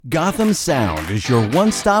Gotham Sound is your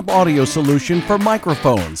one-stop audio solution for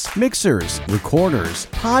microphones, mixers, recorders,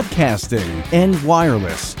 podcasting, and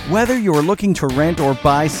wireless. Whether you're looking to rent or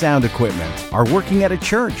buy sound equipment, are working at a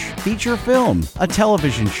church, feature film, a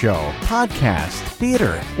television show, podcast,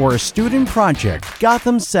 theater, or a student project,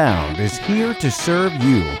 Gotham Sound is here to serve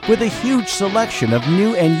you. With a huge selection of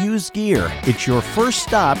new and used gear, it's your first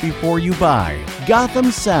stop before you buy.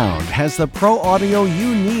 Gotham Sound has the pro audio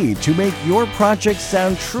you need to make your project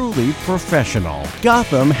sound truly professional.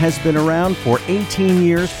 Gotham has been around for 18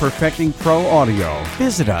 years perfecting pro audio.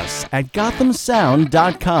 Visit us at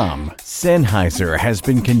gothamsound.com. Sennheiser has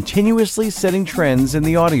been continuously setting trends in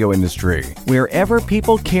the audio industry. Wherever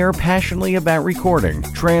people care passionately about recording,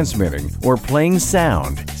 transmitting, or playing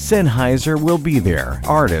sound, Sennheiser will be there.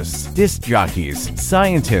 Artists, disc jockeys,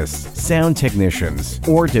 scientists, sound technicians,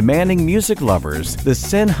 or demanding music lovers, the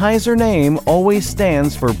Sennheiser name always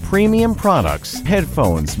stands for premium products,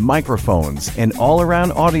 headphones, microphones, and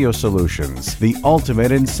all-around audio solutions. The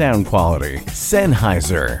ultimate in sound quality.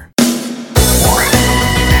 Sennheiser.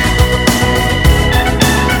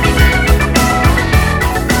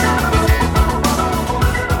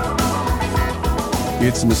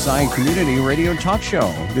 It's Messiah Community Radio Talk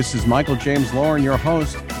Show. This is Michael James Lauren, your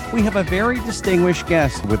host. We have a very distinguished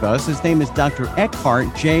guest with us. His name is Dr.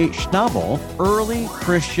 Eckhart J. Schnabel. Early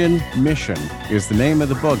Christian Mission is the name of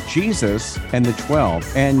the book, Jesus and the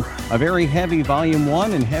 12, and a very heavy Volume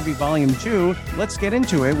 1 and heavy Volume 2. Let's get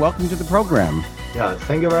into it. Welcome to the program. Yeah,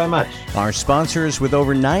 thank you very much. Our sponsors with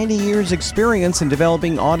over 90 years experience in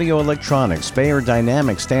developing audio electronics. Bayer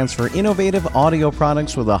Dynamics stands for innovative audio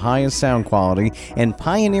products with the highest sound quality and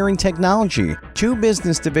pioneering technology. Two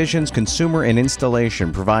business divisions, consumer and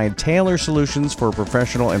installation, provide tailored solutions for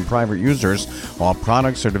professional and private users. All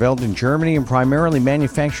products are developed in Germany and primarily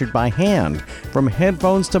manufactured by hand, from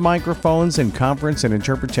headphones to microphones and conference and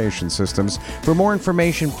interpretation systems. For more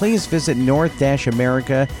information, please visit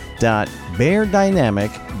north-america.bayerdynamic.com.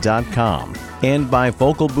 And by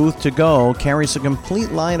Vocal Booth To Go carries a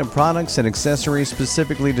complete line of products and accessories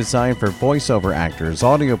specifically designed for voiceover actors,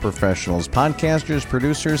 audio professionals, podcasters,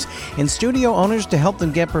 producers, and studio owners to help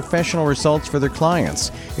them get professional results for their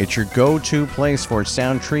clients. It's your go-to place for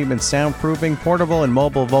sound treatment, soundproofing, portable and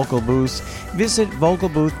mobile vocal booths. Visit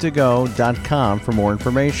vocalboothtogo.com for more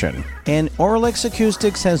information. And Auralex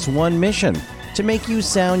Acoustics has one mission: to make you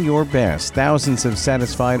sound your best. Thousands of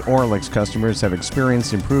satisfied Auralex customers have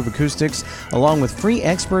experienced improved acoustics, along with free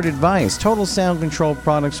expert advice. Total sound control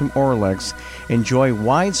products from Auralex enjoy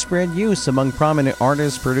widespread use among prominent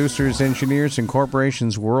artists, producers, engineers, and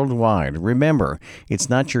corporations worldwide. Remember, it's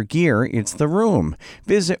not your gear, it's the room.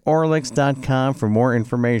 Visit Auralex.com for more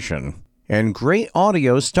information. And great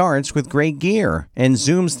audio starts with great gear, and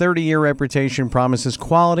Zoom's 30-year reputation promises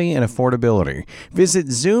quality and affordability. Visit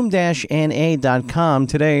zoom-na.com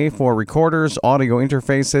today for recorders, audio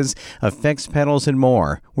interfaces, effects pedals, and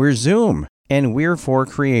more. We're Zoom, and we're for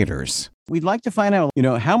creators. We'd like to find out,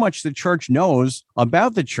 how much the church knows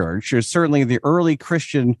about the church, or certainly the early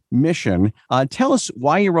Christian mission. Tell us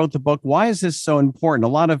why you wrote the book. Why is this so important? A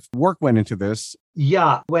lot of work went into this.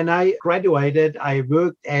 Yeah, when I graduated, I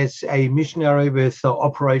worked as a missionary with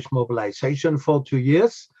Operation Mobilization for 2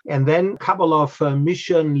 years. And then a couple of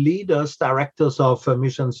mission leaders, directors of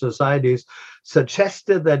mission societies,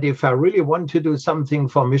 suggested that if I really want to do something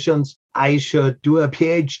for missions, I should do a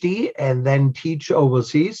PhD and then teach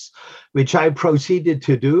overseas, which I proceeded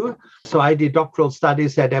to do. So I did doctoral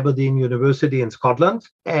studies at Aberdeen University in Scotland.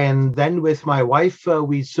 And then with my wife,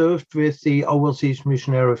 we served with the Overseas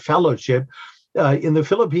Missionary Fellowship in the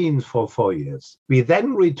Philippines for 4 years. We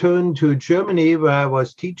then returned to Germany, where I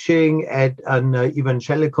was teaching at an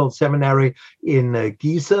evangelical seminary in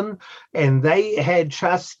Gießen, and they had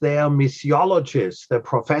just their missiologist, the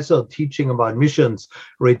professor teaching about missions,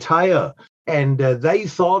 retire. And they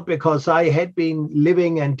thought, because I had been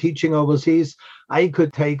living and teaching overseas, I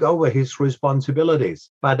could take over his responsibilities.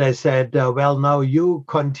 But I said, well, now you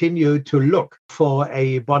continue to look for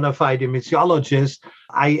a bona fide missiologist.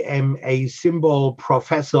 I am a symbol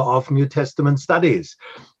professor of New Testament studies.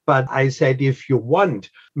 But I said, if you want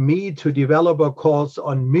me to develop a course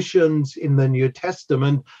on missions in the New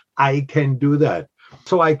Testament, I can do that.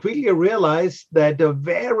 So I quickly realized that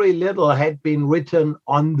very little had been written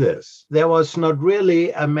on this. There was not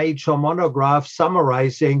really a major monograph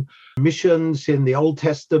summarizing missions in the Old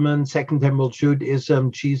Testament, Second Temple Judaism,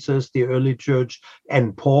 Jesus, the early church,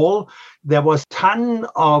 and Paul. There was a ton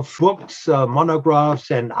of books,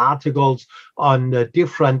 monographs, and articles on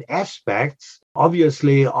different aspects,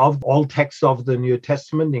 obviously, of all texts of the New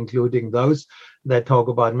Testament, including those that talk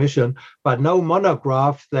about mission, but no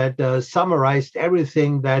monograph that summarized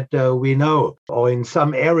everything that we know, or in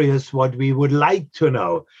some areas what we would like to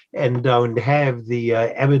know and don't have the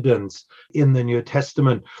evidence in the New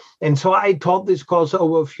Testament. And so I taught this course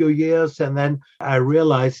over a few years, and then I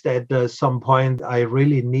realized at some point I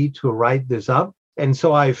really need to write this up. And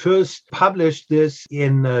so I first published this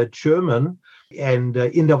in German, and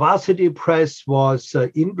InterVarsity Press was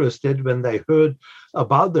interested when they heard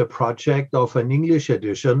about the project of an English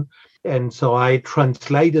edition. And so I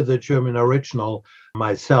translated the German original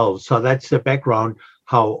myself. So that's the background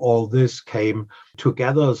how all this came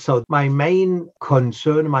together. So my main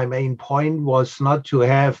concern, my main point was not to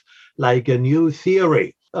have like a new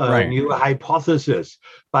theory, a new hypothesis,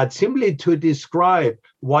 but simply to describe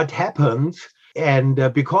what happened.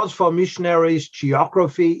 And because for missionaries,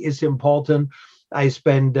 geography is important, I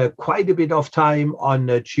spend quite a bit of time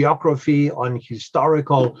on geography, on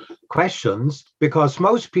historical questions, because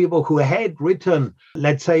most people who had written,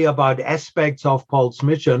 let's say, about aspects of Paul's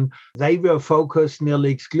mission, they were focused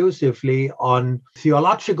nearly exclusively on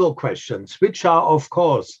theological questions, which are, of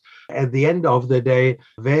course, at the end of the day,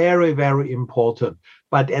 very, very important.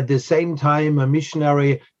 But at the same time, a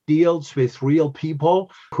missionary deals with real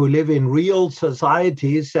people who live in real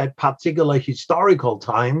societies at particular historical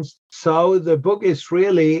times. So the book is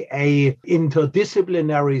really a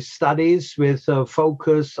interdisciplinary studies with a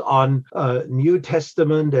focus on New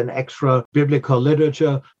Testament and extra biblical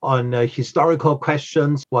literature, on historical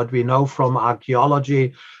questions, what we know from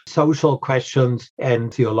archaeology, social questions,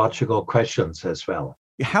 and theological questions as well.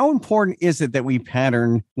 How important is it that we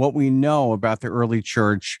pattern what we know about the early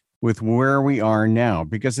church with where we are now?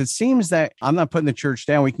 Because it seems that, I'm not putting the church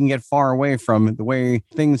down, we can get far away from the way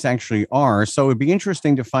things actually are. So it'd be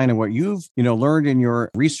interesting to find out what you've learned in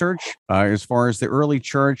your research as far as the early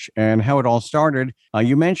church and how it all started.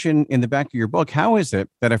 You mentioned in the back of your book, how is it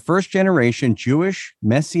that a first generation Jewish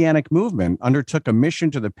messianic movement undertook a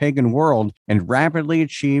mission to the pagan world and rapidly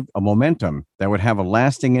achieved a momentum that would have a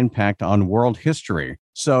lasting impact on world history?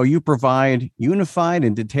 So you provide unified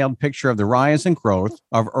and detailed picture of the rise and growth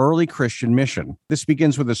of early Christian mission. This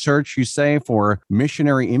begins with a search, you say, for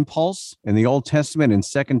missionary impulse in the Old Testament and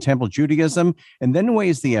Second Temple Judaism, and then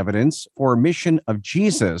weighs the evidence for a mission of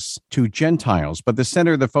Jesus to Gentiles. But the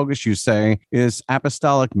center of the focus, you say, is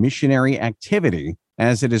apostolic missionary activity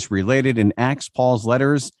as it is related in Acts, Paul's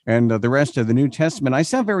letters, and the rest of the New Testament. I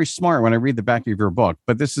sound very smart when I read the back of your book,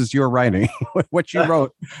 but this is your writing, what you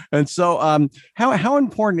wrote. And so how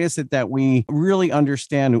important is it that we really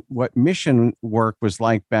understand what mission work was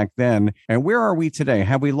like back then? And where are we today?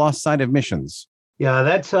 Have we lost sight of missions? Yeah,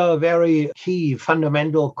 that's a very key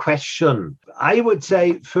fundamental question. I would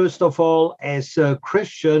say, first of all, as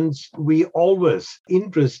Christians, we always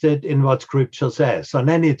interested in what Scripture says on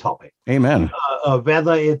any topic. Amen.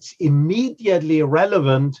 Whether it's immediately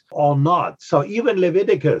relevant or not. So even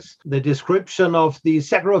Leviticus, the description of the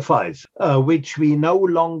sacrifice, which we no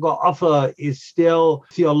longer offer, is still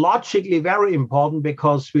theologically very important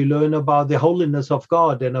because we learn about the holiness of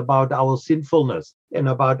God and about our sinfulness and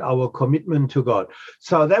about our commitment to God.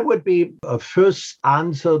 So that would be a first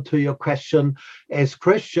answer to your question. As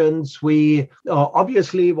Christians, we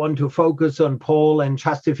obviously want to focus on Paul and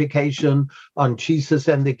justification, on Jesus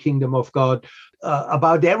and the kingdom of God,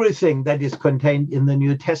 about everything that is contained in the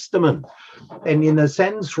New Testament. And in a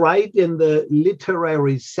sense, right in the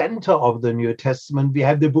literary center of the New Testament, we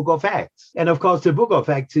have the book of Acts. And of course, the book of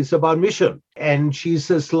Acts is about mission. And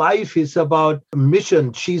Jesus' life is about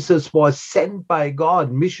mission. Jesus was sent by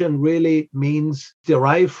God. Mission really means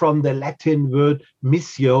derived from the Latin word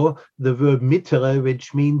missio, the verb mittere,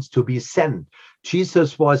 which means to be sent.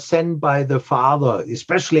 Jesus was sent by the Father,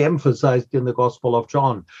 especially emphasized in the Gospel of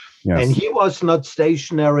John. Yes. And he was not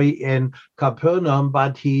stationary in Capernaum,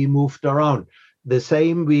 but he moved around. The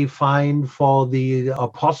same we find for the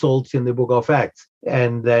apostles in the book of Acts,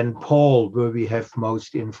 and then Paul, where we have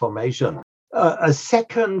most information. A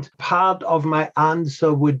second part of my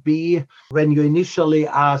answer would be when you initially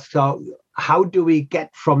asked, how do we get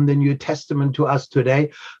from the New Testament to us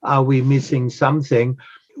today? Are we missing something?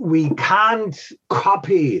 We can't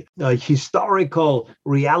copy historical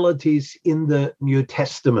realities in the New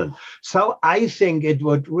Testament. So I think it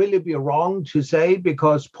would really be wrong to say,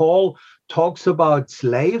 because Paul talks about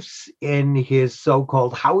slaves in his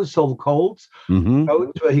so-called household codes,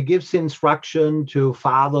 where he gives instruction to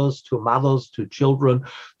fathers, to mothers, to children,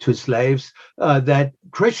 to slaves, that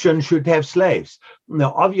Christians should have slaves.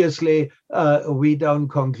 Now, obviously, we don't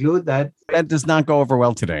conclude that. That does not go over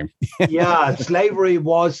well today. Yeah, slavery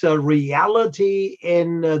was a reality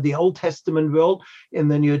in the Old Testament world, in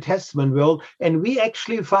the New Testament world. And we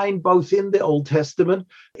actually find both in the Old Testament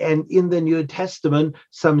and in the New Testament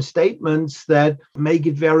some statements that make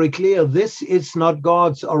it very clear this is not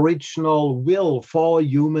God's original will for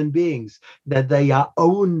human beings, that they are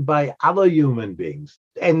owned by other human beings.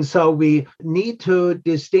 And so we need to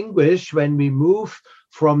distinguish when we move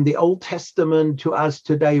from the Old Testament to us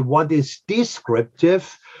today, what is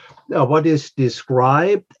descriptive, what is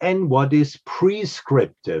described, and what is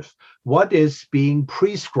prescriptive. What is being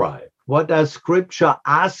prescribed? What does Scripture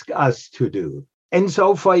ask us to do? And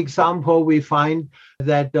so, for example, we find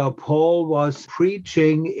that Paul was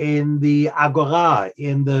preaching in the Agora,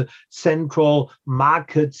 in the central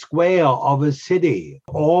market square of a city,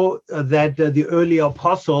 or that the early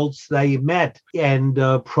apostles, they met and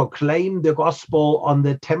proclaimed the gospel on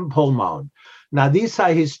the Temple Mount. Now, these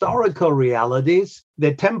are historical realities.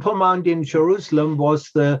 The Temple Mount in Jerusalem was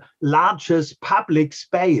the largest public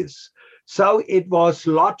space. So it was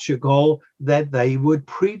logical that they would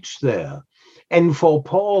preach there. And for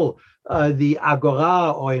Paul, the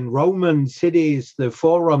Agora, or in Roman cities, the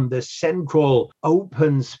Forum, the central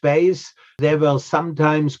open space, there were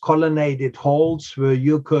sometimes colonnaded halls where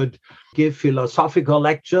you could give philosophical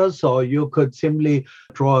lectures or you could simply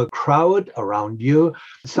draw a crowd around you.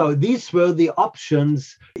 So these were the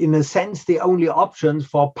options, in a sense, the only options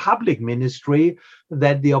for public ministry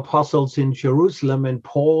that the apostles in Jerusalem and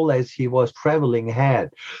Paul, as he was traveling, had.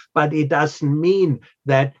 But it doesn't mean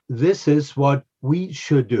that this is what we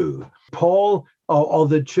should do. Paul or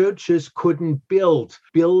the churches couldn't build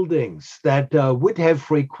buildings that would have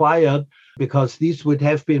required, because these would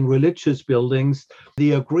have been religious buildings,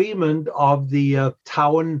 the agreement of the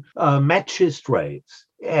town magistrates.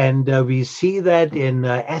 And we see that in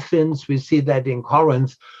Athens, we see that in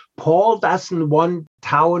Corinth. Paul doesn't want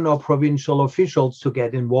town or provincial officials to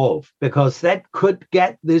get involved, because that could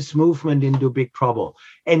get this movement into big trouble.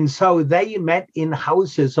 And so they met in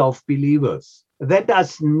houses of believers. That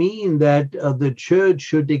doesn't mean that the church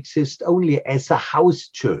should exist only as a house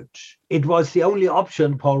church. It was the only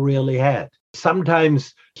option Paul really had.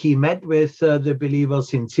 Sometimes he met with the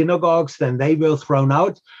believers in synagogues, then they were thrown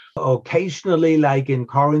out. Occasionally, like in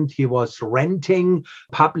Corinth, he was renting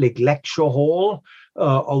public lecture hall,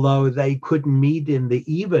 although they couldn't meet in the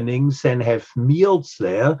evenings and have meals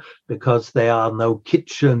there because there are no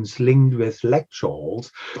kitchens linked with lecture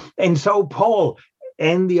halls. And so Paul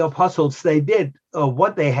and the apostles, they did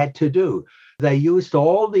what they had to do. They used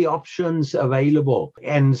all the options available.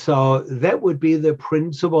 And so that would be the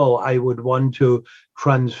principle I would want to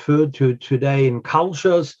transfer to today in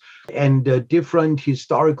cultures and different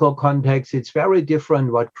historical contexts. It's very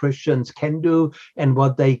different what Christians can do and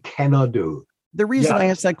what they cannot do. The reason I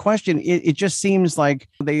asked that question, it just seems like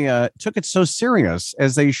they took it so serious,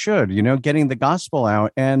 as they should, getting the gospel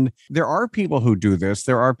out. And there are people who do this.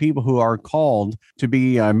 There are people who are called to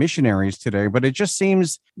be missionaries today. But it just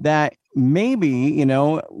seems that maybe,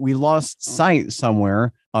 we lost sight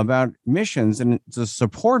somewhere about missions and the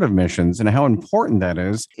support of missions and how important that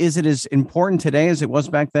is. Is it as important today as it was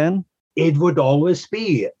back then? It would always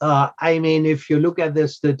be. If you look at the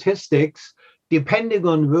statistics, depending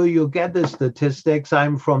on where you get the statistics,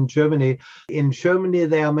 I'm from Germany. In Germany,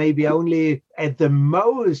 there may be only at the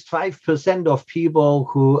most 5% of people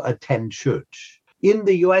who attend church. In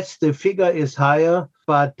the US, the figure is higher,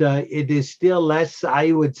 but it is still less,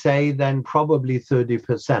 I would say, than probably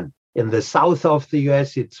 30%. In the south of the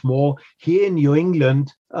US, it's more. Here in New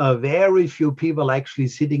England, very few people actually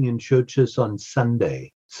sitting in churches on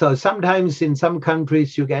Sunday. So sometimes in some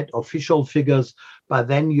countries you get official figures, but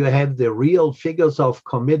then you have the real figures of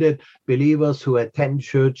committed believers who attend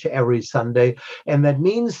church every Sunday. And that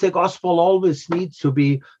means the gospel always needs to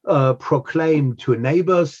be proclaimed to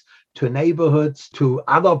neighbors, to neighborhoods, to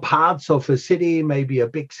other parts of a city, maybe a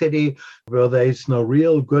big city where there is no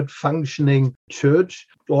real good functioning church.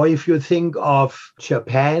 Or if you think of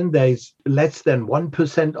Japan, there's less than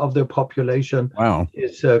 1% of the population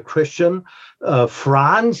is Christian.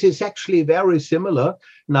 France is actually very similar.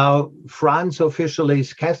 Now, France officially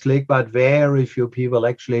is Catholic, but very few people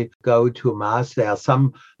actually go to Mass. There are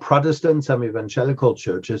some Protestant, some evangelical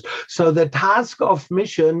churches. So the task of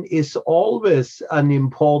mission is always an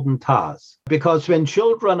important task, because when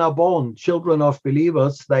children are born, children of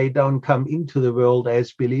believers, they don't come into the world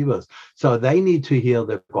as believers. So they need to hear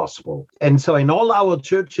the the gospel. And so in all our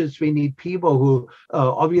churches, we need people who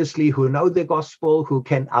obviously who know the gospel, who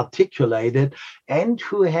can articulate it, and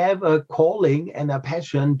who have a calling and a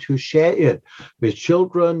passion to share it with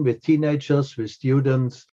children, with teenagers, with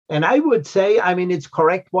students. And I would say, I mean, it's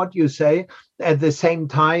correct what you say. At the same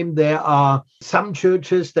time, there are some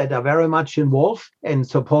churches that are very much involved and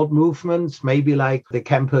support movements, maybe like the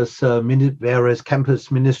campus, various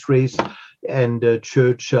campus ministries and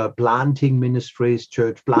church planting ministries.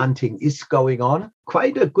 Church planting is going on.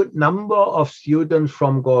 Quite a good number of students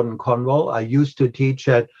from Gordon Conwell. I used to teach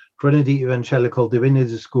at Trinity Evangelical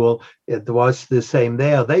Divinity School. It was the same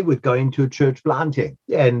there. They would go into church planting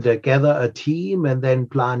and gather a team and then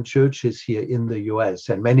plant churches here in the US,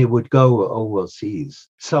 and many would go overseas.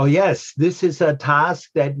 So yes, this is a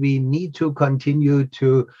task that we need to continue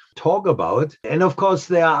to talk about. And of course,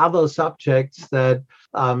 there are other subjects that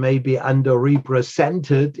are maybe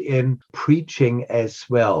underrepresented in preaching as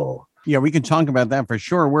well. Yeah, we can talk about that for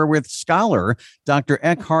sure. We're with scholar Dr.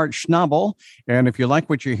 Eckhart Schnabel. And if you like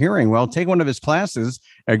what you're hearing, well, take one of his classes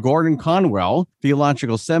at Gordon Conwell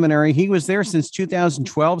Theological Seminary. He was there since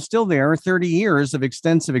 2012, still there, 30 years of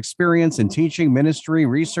extensive experience in teaching, ministry,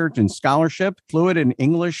 research, and scholarship, fluent in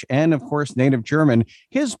English and, of course, native German.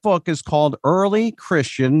 His book is called Early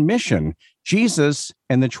Christian Mission, Jesus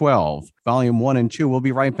and the 12, Volume 1 and 2. We'll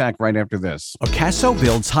be right back right after this. Acaso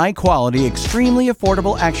builds high-quality, extremely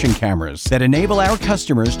affordable action cameras that enable our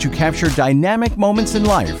customers to capture dynamic moments in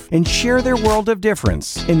life and share their world of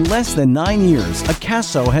difference. In less than 9 years,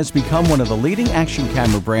 Acaso has become one of the leading action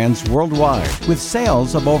camera brands worldwide, with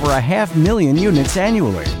sales of over 500,000 units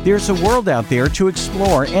annually. There's a world out there to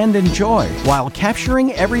explore and enjoy while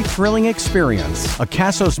capturing every thrilling experience.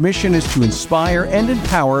 Acaso's mission is to inspire and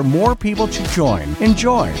empower more people to join,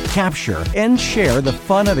 enjoy, capture, and share the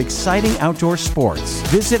fun of exciting outdoor sports.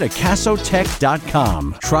 Visit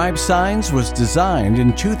acasotech.com. Tribe Signs was designed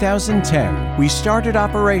in 2010. We started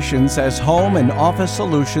operations as home and office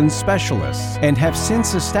solutions specialists and have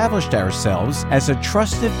since established ourselves as a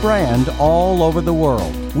trusted brand all over the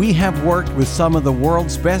world. We have worked with some of the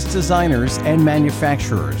world's best designers and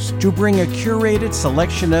manufacturers to bring a curated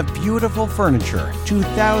selection of beautiful furniture to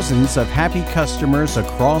thousands of happy customers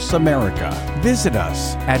across America. Visit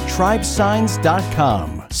us at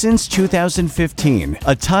tribesigns.com. Since 2015,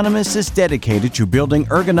 Autonomous is dedicated to building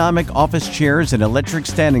ergonomic office chairs and electric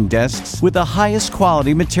standing desks with the highest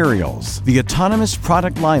quality materials. The Autonomous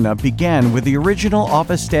product lineup began with the original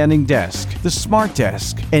office standing desk, the Smart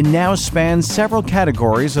Desk, and now spans several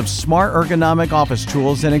categories of smart ergonomic office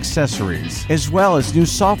tools and accessories, as well as new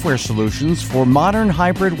software solutions for modern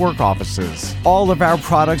hybrid work offices. All of our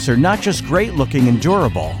products are not just great looking and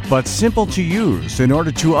durable, but simple to use in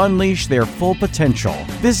order to unleash their full potential.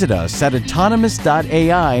 Visit us at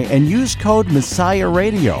autonomous.ai and use code Messiah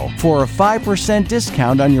Radio for a 5%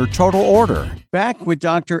 discount on your total order. Back with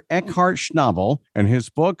Dr. Eckhart Schnabel and his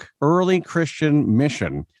book, Early Christian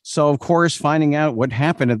Mission. So, of course, finding out what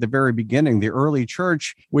happened at the very beginning, the early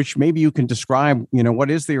church, which maybe you can describe, what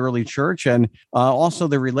is the early church, and also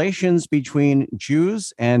the relations between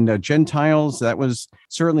Jews and Gentiles. That was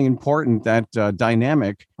certainly important, that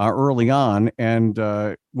dynamic early on. And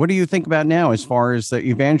what do you think about now as far as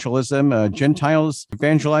evangelism, Gentiles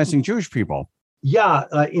evangelizing Jewish people? Yeah,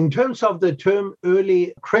 in terms of the term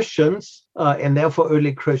early Christians, and therefore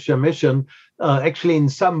early Christian mission, actually in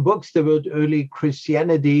some books, the word early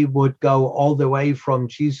Christianity would go all the way from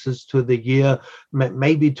Jesus to the year,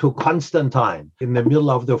 maybe to Constantine in the middle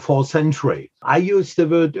of the 4th century. I use the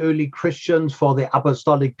word early Christians for the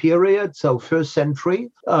apostolic period, so 1st century.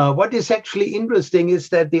 What is actually interesting is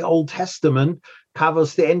that the Old Testament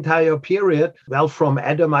covers the entire period, well, from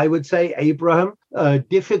Adam, I would say, Abraham,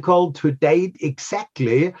 difficult to date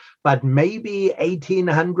exactly, but maybe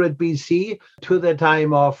 1800 BC to the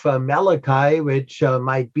time of Malachi, which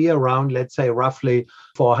might be around, let's say, roughly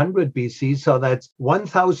 400 BC. So that's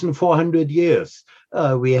 1,400 years.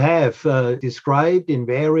 We have described in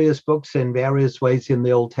various books in various ways in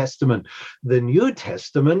the Old Testament. The New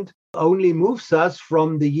Testament only moves us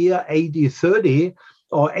from the year AD 30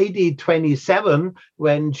 or AD 27,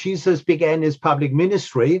 when Jesus began his public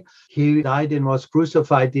ministry. He died and was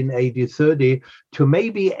crucified in AD 30, to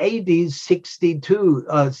maybe AD 62,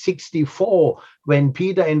 64, when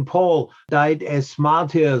Peter and Paul died as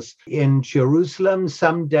martyrs in Jerusalem.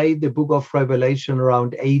 Someday, the book of Revelation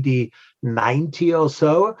around AD 90 or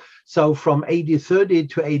so. So from AD 30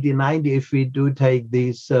 to AD 90, if we do take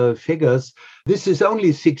these figures, this is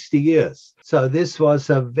only 60 years. So this was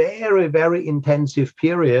a very, very intensive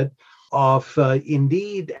period of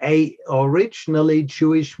indeed a originally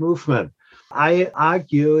Jewish movement. I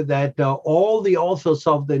argue that all the authors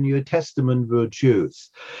of the New Testament were Jews,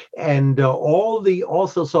 and all the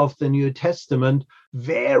authors of the New Testament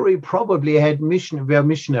very probably were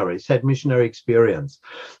missionaries, had missionary experience.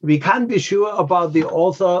 We can't be sure about the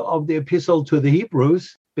author of the epistle to the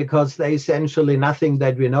Hebrews because there's essentially nothing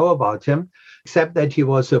that we know about him, except that he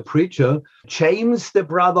was a preacher. James, the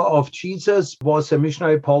brother of Jesus, was a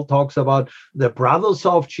missionary. Paul talks about the brothers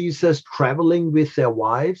of Jesus traveling with their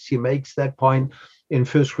wives. He makes that point in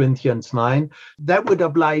 1 Corinthians 9. That would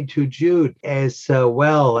apply to Jude as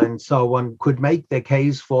well. And so one could make the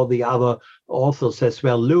case for the other authors as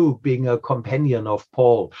well, Luke being a companion of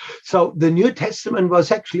Paul. So the New Testament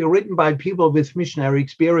was actually written by people with missionary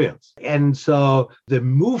experience. And so the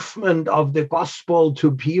movement of the gospel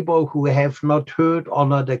to people who have not heard or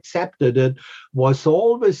not accepted it was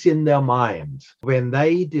always in their minds. When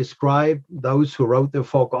they described, those who wrote the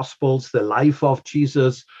four gospels, the life of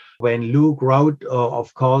Jesus, when Luke wrote,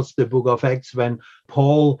 of course, the book of Acts, when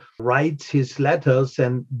Paul writes his letters,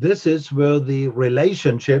 and this is where the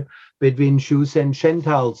relationship between Jews and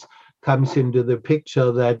Gentiles comes into the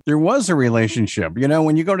picture. That there was a relationship.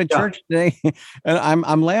 When you go to church today, and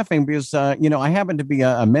I'm laughing because I happen to be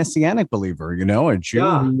a messianic believer, a Jew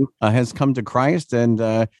who has come to Christ, and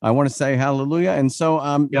I want to say hallelujah. And so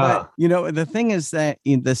but, the thing is that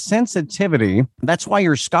in the sensitivity, that's why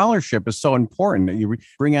your scholarship is so important. You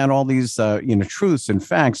bring out all these truths and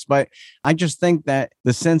facts, but I just think that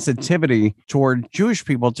the sensitivity toward Jewish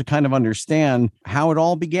people to kind of understand how it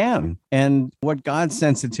all began and what God's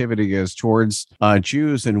sensitivity is towards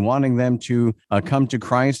Jews and wanting them to come to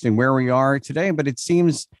Christ and where we are today. But it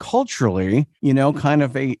seems culturally, kind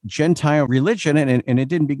of a Gentile religion, and it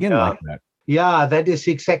didn't begin like that. Yeah, that is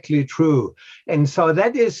exactly true. And so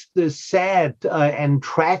that is the sad and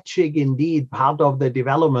tragic indeed part of the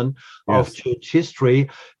development of church history,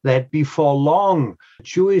 that before long,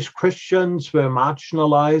 Jewish Christians were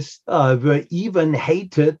marginalized, were even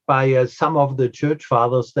hated by some of the church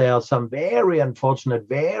fathers. There are some very unfortunate,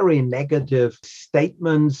 very negative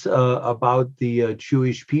statements about the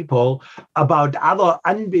Jewish people, about other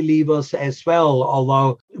unbelievers as well,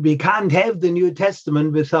 although we can't have the New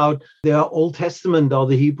Testament without the Old Testament or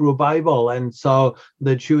the Hebrew Bible. And so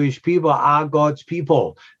the Jewish people are God's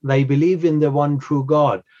people. They believe in the one true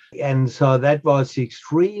God. And so that was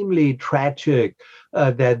extremely tragic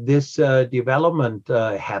that this development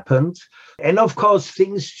happened. And of course,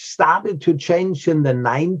 things started to change in the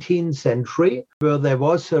 19th century, where there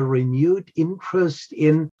was a renewed interest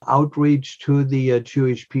in outreach to the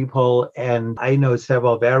Jewish people. And I know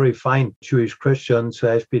several very fine Jewish Christians who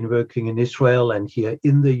have been working in Israel and here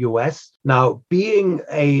in the US. Now, being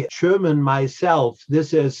a German myself,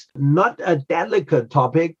 this is not a delicate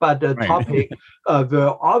topic, but a topic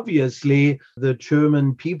where obviously the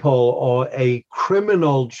German people, or a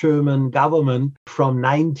criminal German government from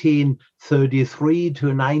 1933 to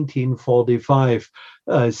 1945,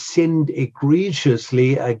 sinned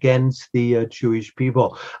egregiously against the Jewish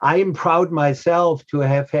people. I am proud myself to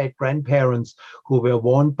have had grandparents who were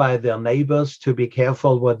warned by their neighbors to be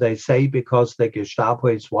careful what they say because the Gestapo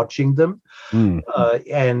is watching them.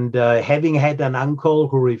 And having had an uncle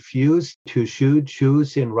who refused to shoot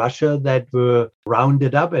Jews in Russia that were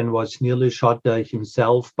rounded up and was nearly shot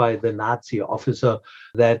himself by the Nazi officer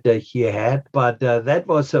that he had. But that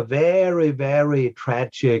was a very, very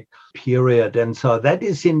tragic period. And so that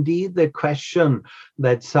is indeed the question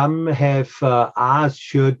that some have asked: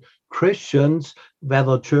 should Christians,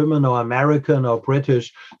 whether German or American or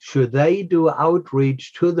British, should they do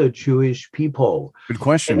outreach to the Jewish people? Good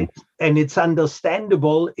question. And it's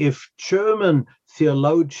understandable if German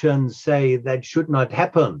theologians say that should not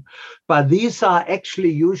happen. But these are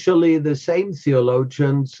actually usually the same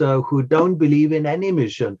theologians who don't believe in any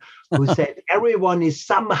mission, who said everyone is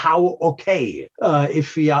somehow okay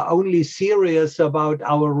if we are only serious about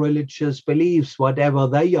our religious beliefs, whatever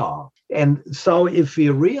they are. And so if we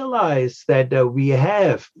realize that we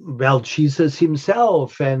have, Jesus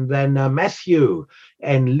himself, and then Matthew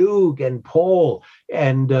and Luke and Paul,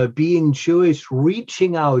 and being Jewish,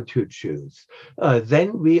 reaching out to Jews,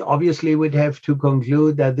 then we obviously would have to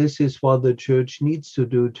conclude that this is what the church needs to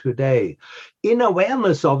do today, in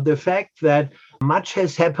awareness of the fact that much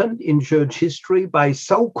has happened in church history by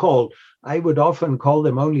so-called, I would often call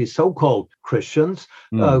them only so-called Christians,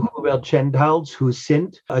 who were Gentiles, who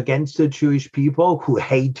sinned against the Jewish people, who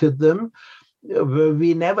hated them.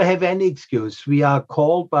 We never have any excuse. We are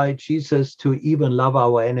called by Jesus to even love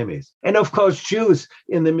our enemies. And of course, Jews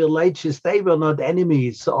in the Middle Ages, they were not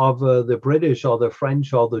enemies of the British or the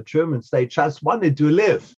French or the Germans. They just wanted to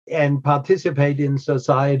live and participate in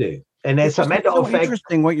society. And as a matter of fact,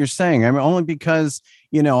 interesting what you're saying. I mean, only because,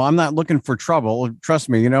 I'm not looking for trouble, trust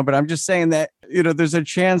me, but I'm just saying that, there's a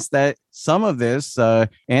chance that some of this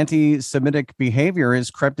anti-Semitic behavior has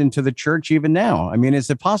crept into the church even now. I mean, is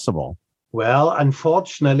it possible? Well,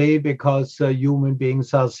 unfortunately, because human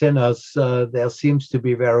beings are sinners, there seems to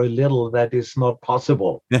be very little that is not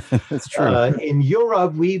possible. That's true. In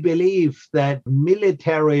Europe, we believe that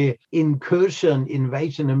military invasion,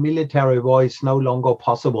 and military war is no longer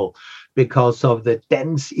possible because of the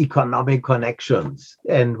dense economic connections.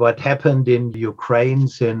 And what happened in Ukraine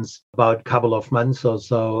since about a couple of months or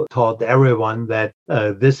so taught everyone that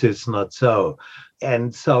this is not so.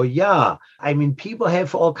 And so, people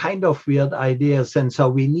have all kind of weird ideas. And so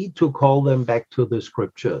we need to call them back to the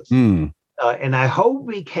scriptures. And I hope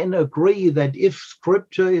we can agree that if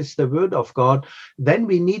scripture is the word of God, then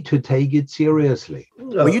we need to take it seriously.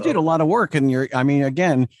 Well, you did a lot of work in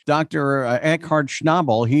Dr. Eckhard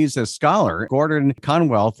Schnabel, he's a scholar, Gordon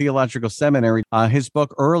Conwell Theological Seminary, his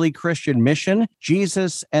book, Early Christian Mission,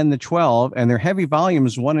 Jesus and the 12, and their heavy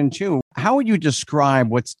volumes 1 and 2. How would you describe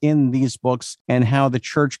what's in these books and how the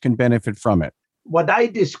church can benefit from it? What I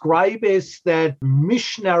describe is that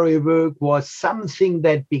missionary work was something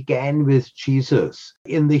that began with Jesus.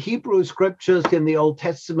 In the Hebrew scriptures, in the Old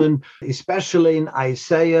Testament, especially in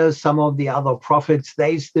Isaiah, some of the other prophets,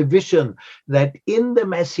 there's the vision that in the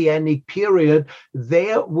Messianic period,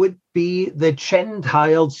 there would be the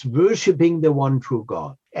Gentiles worshiping the one true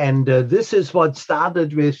God. And this is what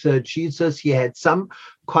started with Jesus. He had some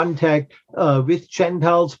contact with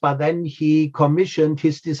Gentiles, but then he commissioned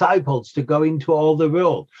his disciples to go into all the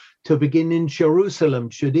world, to begin in Jerusalem,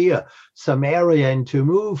 Judea, Samaria, and to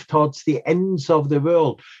move towards the ends of the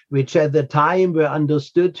world, which at the time were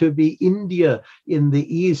understood to be India in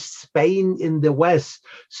the east, Spain in the west,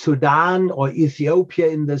 Sudan or Ethiopia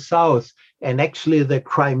in the south, and actually the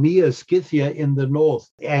Crimea, Scythia in the north.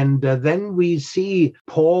 And then we see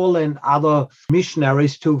Paul and other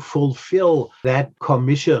missionaries to fulfill that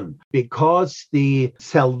commission, because the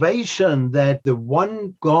salvation that the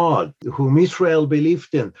one God whom Israel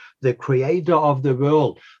believed in, the creator of the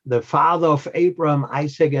world, the father of Abraham,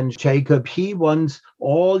 Isaac, and Jacob, he wants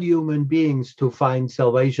all human beings to find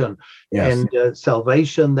salvation. Yes. And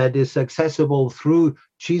salvation that is accessible through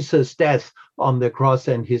Jesus' death on the cross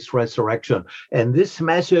and his resurrection. And this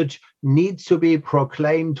message needs to be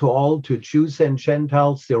proclaimed to all, to Jews and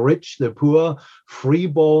Gentiles, the rich, the poor,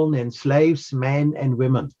 freeborn and slaves, men and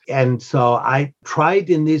women. And so I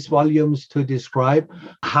tried in these volumes to describe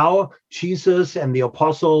how Jesus and the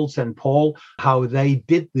apostles and Paul, how they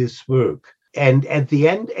did this work. And at the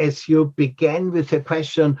end, as you began with the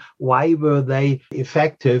question, why were they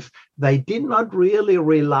effective? They did not really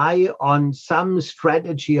rely on some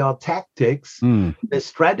strategy or tactics. The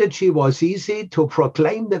strategy was easy: to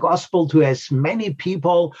proclaim the gospel to as many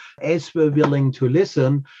people as were willing to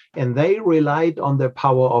listen. And they relied on the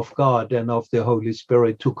power of God and of the Holy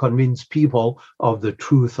Spirit to convince people of the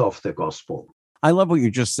truth of the gospel. I love what you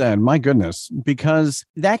just said. My goodness, because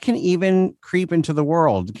that can even creep into the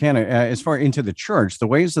world, can it? As far into the church, the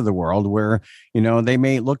ways of the world, where, they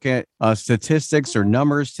may look at statistics or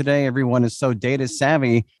numbers today. Everyone is so data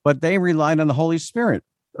savvy, but they relied on the Holy Spirit.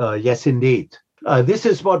 Yes, indeed. This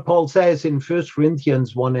is what Paul says in 1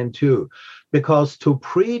 Corinthians 1 and 2, because to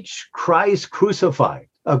preach Christ crucified,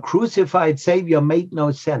 a crucified Savior, made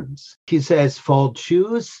no sense. He says, for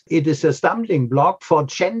Jews, it is a stumbling block. For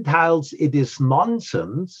Gentiles, it is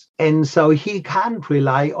nonsense. And so he can't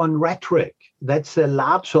rely on rhetoric. That's a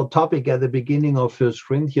larger topic at the beginning of 1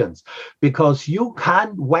 Corinthians, because you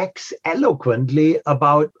can't wax eloquently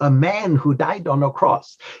about a man who died on a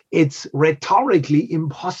cross. It's rhetorically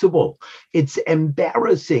impossible. It's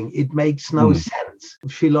embarrassing. It makes no sense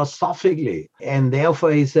philosophically. And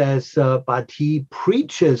therefore he says, but he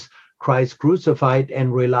preaches Christ crucified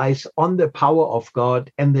and relies on the power of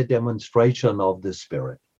God and the demonstration of the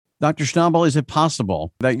Spirit. Dr. Schnabel, is it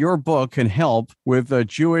possible that your book can help with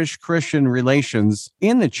Jewish-Christian relations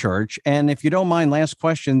in the church? And if you don't mind, last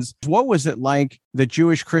questions, what was it like, the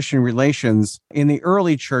Jewish-Christian relations in the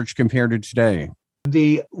early church compared to today?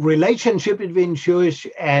 The relationship between Jewish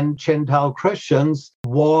and Gentile Christians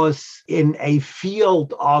was in a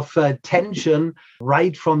field of tension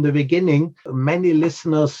right from the beginning. Many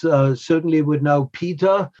listeners certainly would know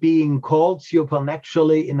Peter being called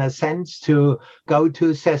supernaturally, in a sense, to go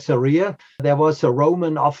to Caesarea. There was a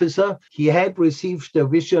Roman officer. He had received a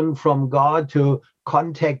vision from God to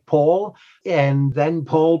contact Paul, and then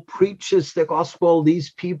Paul preaches the gospel.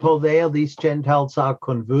 These people there, these Gentiles, are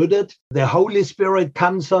converted. The Holy Spirit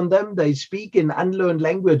comes on them. They speak in unlearned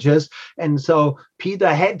languages, and so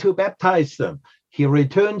Peter had to baptize them. He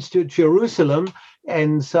returns to Jerusalem.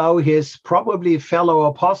 And so his probably fellow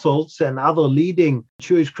apostles and other leading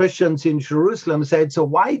Jewish Christians in Jerusalem said, so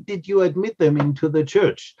why did you admit them into the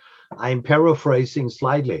church? I'm paraphrasing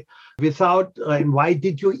slightly. And why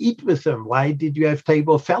did you eat with them? Why did you have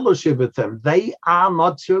table fellowship with them? They are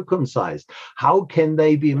not circumcised. How can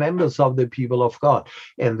they be members of the people of God?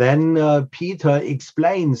 And then Peter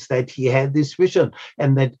explains that he had this vision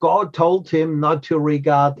and that God told him not to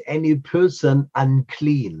regard any person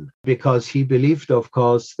unclean, because he believed, of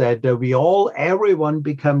course, that everyone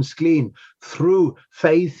becomes clean through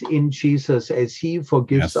faith in Jesus as he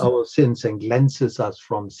forgives our sins and cleanses us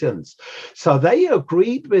from sins. So they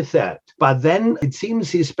agreed with that. But then it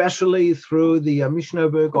seems, especially through the missionary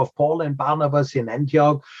work of Paul and Barnabas in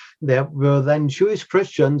Antioch, there were then Jewish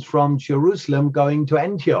Christians from Jerusalem going to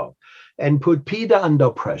Antioch and put Peter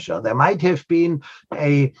under pressure. There might have been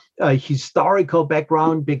a historical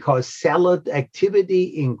background because zealot activity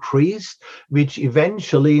increased, which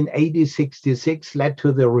eventually in AD 66 led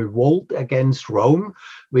to the revolt against Rome,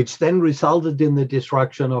 which then resulted in the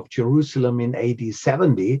destruction of Jerusalem in AD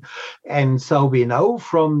 70. And so we know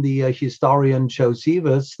from the historian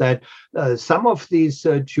Josephus that some of these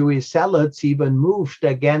Jewish zealots even moved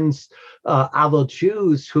against other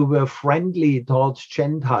Jews who were friendly towards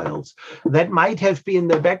Gentiles. That might have been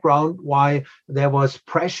the background why there was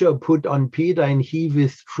pressure put on Peter and he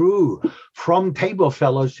withdrew from table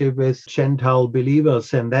fellowship with Gentile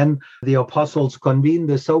believers. And then the apostles convened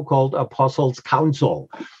the so-called Apostles' Council,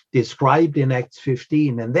 described in Acts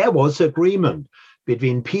 15. And there was agreement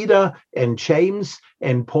between Peter and James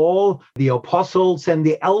and Paul, the apostles and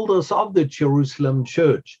the elders of the Jerusalem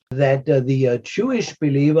church, that the Jewish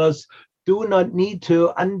believers do not need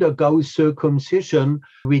to undergo circumcision,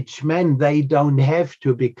 which meant they don't have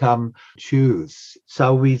to become Jews.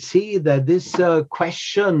 So we see that this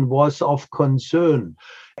question was of concern.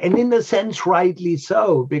 And in a sense, rightly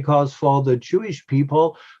so, because for the Jewish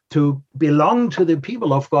people, to belong to the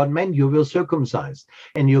people of God meant you were circumcised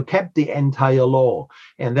and you kept the entire law.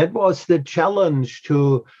 And that was the challenge,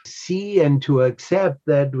 to see and to accept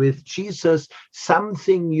that with Jesus,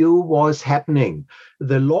 something new was happening.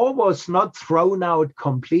 The law was not thrown out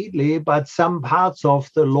completely, but some parts of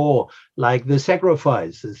the law, like the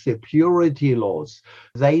sacrifices, the purity laws,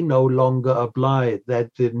 they no longer apply. That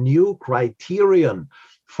the new criterion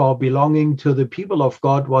for belonging to the people of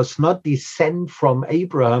God was not descent from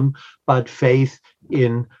Abraham, but faith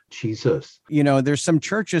in Jesus. You know, there's some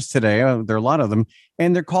churches today, there are a lot of them,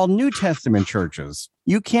 and they're called New Testament churches.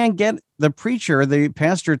 You can't get the preacher, the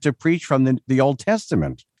pastor, to preach from the Old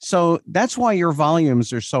Testament. So that's why your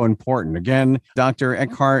volumes are so important. Again, Dr.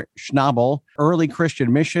 Eckhart Schnabel, Early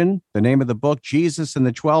Christian Mission, the name of the book, Jesus and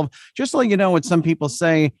the 12. Just to let you know what some people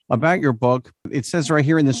say about your book, it says right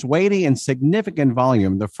here, in this weighty and significant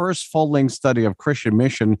volume, the first full-length study of Christian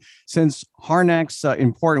mission since Harnack's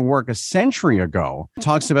important work a century ago,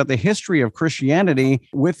 talks about the history of Christianity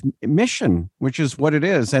with mission, which is what it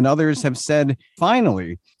is. And others have said,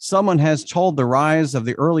 finally, someone has told the rise of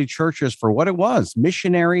the early churches for what it was,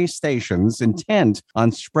 missionary stations intent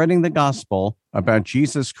on spreading the gospel about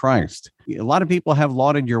Jesus Christ. A lot of people have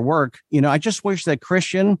lauded your work. You know, I just wish that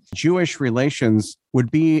Christian-Jewish relations would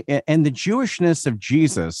be, and the Jewishness of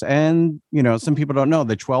Jesus, and, you know, some people don't know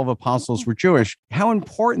the 12 apostles were Jewish, how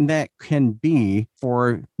important that can be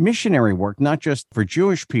for missionary work, not just for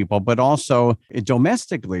Jewish people, but also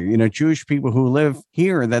domestically, you know, Jewish people who live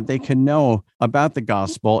here, that they can know about the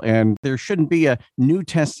gospel. And there shouldn't be a New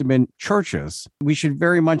Testament churches. We should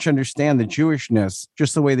very much understand the Jewishness,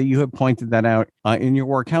 just the way that you have pointed that out in your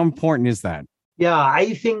work. How important is that? Yeah,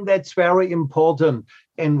 I think that's very important.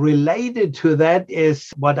 And related to that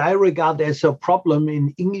is what I regard as a problem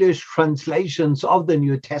in English translations of the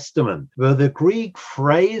New Testament, where the Greek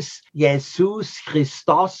phrase Jesus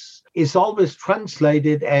Christos is always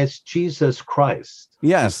translated as Jesus Christ.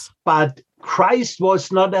 Yes. But Christ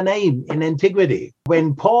was not a name in antiquity.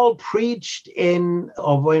 When Paul preached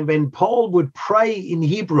when Paul would pray in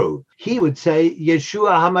Hebrew, he would say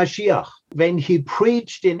Yeshua HaMashiach. When he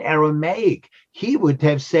preached in Aramaic, he would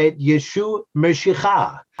have said Yeshua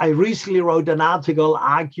Mashiach. I recently wrote an article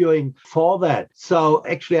arguing for that. So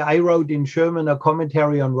actually, I wrote in German a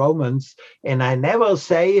commentary on Romans, and I never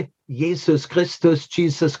say Jesus Christus,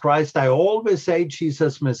 Jesus Christ. I always say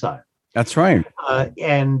Jesus Messiah. That's right.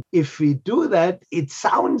 And if we do that, it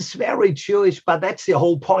sounds very Jewish, but that's the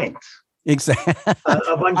whole point. Exactly.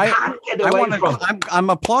 One can't get away from it.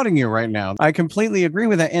 I'm applauding you right now. I completely agree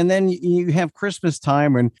with that. And then you have Christmas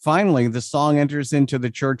time, and finally the song enters into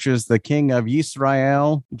the churches, the King of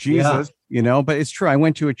Israel, Jesus. but it's true. I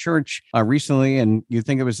went to a church recently, and you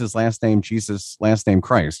think it was his last name, Jesus, last name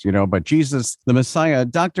Christ, but Jesus, the Messiah.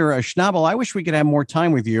 Dr. Schnabel, I wish we could have more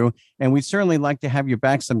time with you, and we'd certainly like to have you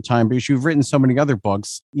back sometime because you've written so many other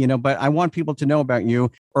books, but I want people to know about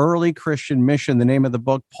you. Early Christian Mission, the name of the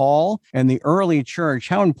book, Paul and the Early Church,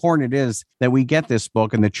 how important it is that we get this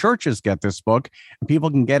book and the churches get this book. And people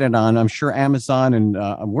can get it on, I'm sure, Amazon, and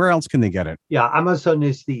where else can they get it? Yeah, Amazon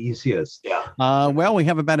is the easiest. Yeah. Well, we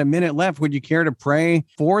have about a minute left. Would you care to pray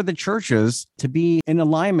for the churches to be in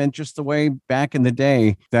alignment just the way back in the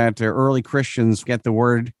day that early Christians get the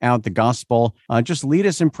word out, the gospel? Just lead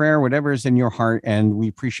us in prayer, whatever is in your heart. And we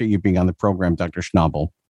appreciate you being on the program, Dr.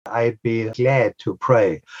 Schnabel. I'd be glad to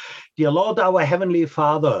pray. Dear Lord, our Heavenly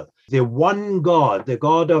Father, the one God, the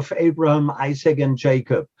God of Abraham, Isaac, and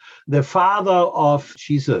Jacob, the Father of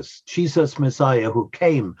Jesus Messiah, who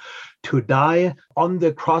came to die on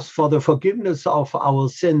the cross for the forgiveness of our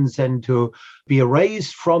sins and to be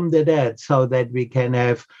raised from the dead so that we can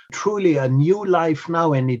have truly a new life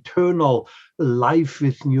now, an eternal life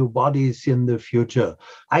with new bodies in the future.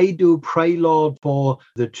 I do pray, Lord, for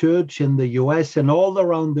the church in the US and all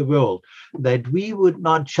around the world, that we would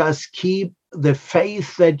not just keep the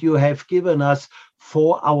faith that you have given us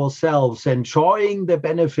for ourselves, enjoying the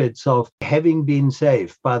benefits of having been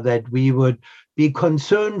saved, but that we would be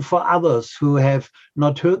concerned for others who have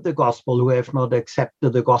not heard the gospel, who have not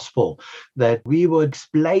accepted the gospel, that we would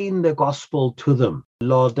explain the gospel to them.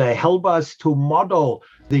 Lord, help us to model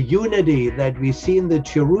the unity that we see in the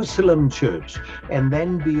Jerusalem church and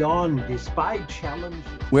then beyond, despite challenges.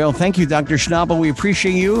 Well, thank you, Dr. Schnabel. We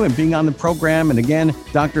appreciate you and being on the program. And again,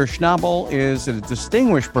 Dr. Schnabel is a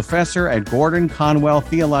distinguished professor at Gordon Conwell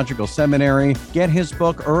Theological Seminary. Get his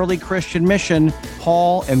book, Early Christian Mission,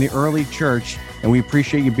 Paul and the Early Church. And we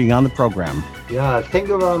appreciate you being on the program. Yeah, thank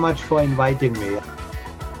you very much for inviting me.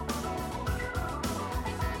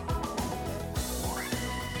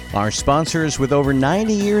 Our sponsors with over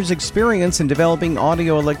 90 years experience in developing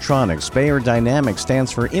audio electronics. Beyerdynamic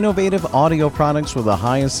stands for innovative audio products with the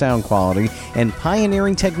highest sound quality and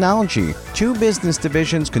pioneering technology. Two business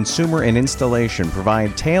divisions, consumer and installation,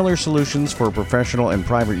 provide tailored solutions for professional and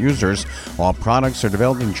private users. All products are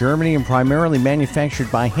developed in Germany and primarily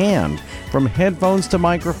manufactured by hand. From headphones to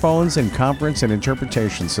microphones and conference and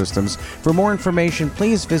interpretation systems. For more information,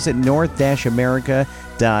 please visit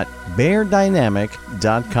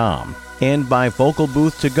north-america.beyerdynamic.com. And by Vocal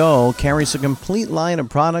Booth To Go carries a complete line of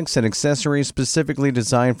products and accessories specifically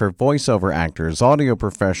designed for voiceover actors, audio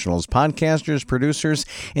professionals, podcasters, producers,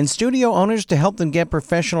 and studio owners to help them get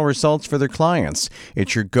professional results for their clients.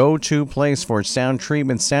 It's your go-to place for sound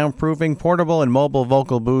treatment, soundproofing, portable and mobile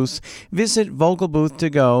vocal booths. Visit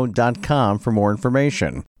vocalbooth2go.com for more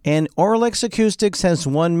information. And Auralex Acoustics has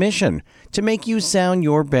one mission: to make you sound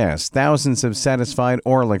your best. Thousands of satisfied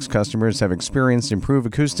Auralex customers have experienced improved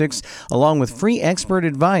acoustics, along with free expert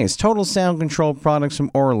advice. Total sound control products from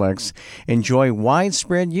Auralex enjoy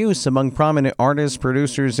widespread use among prominent artists,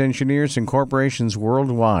 producers, engineers, and corporations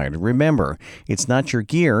worldwide. Remember, it's not your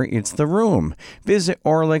gear, it's the room. Visit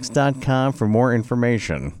Auralex.com for more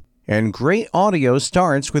information. And great audio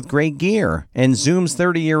starts with great gear, and Zoom's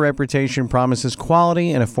 30-year reputation promises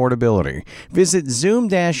quality and affordability. Visit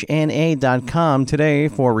zoom-na.com today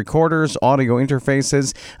for recorders, audio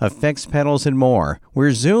interfaces, effects pedals, and more.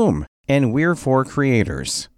 We're Zoom, and we're for creators.